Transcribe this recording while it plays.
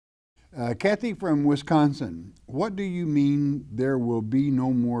Kathy from Wisconsin, what do you mean there will be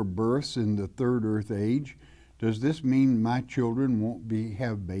no more births in the third earth age? Does this mean my children won't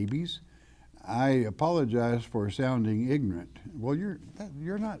have babies? I apologize for sounding ignorant. Well, you're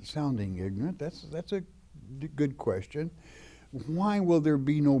not sounding ignorant. That's a good question. Why will there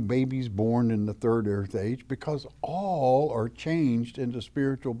be no babies born in the third earth age? Because all are changed into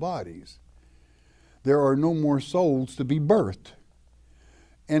spiritual bodies. There are no more souls to be birthed.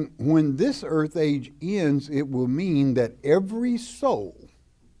 And when this earth age ends, it will mean that every soul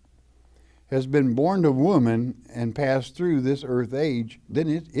has been born of woman and passed through this earth age, then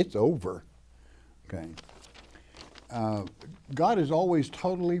it's over. Okay. God is always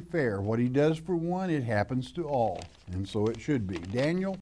totally fair. What he does for one, it happens to all. And so it should be. Daniel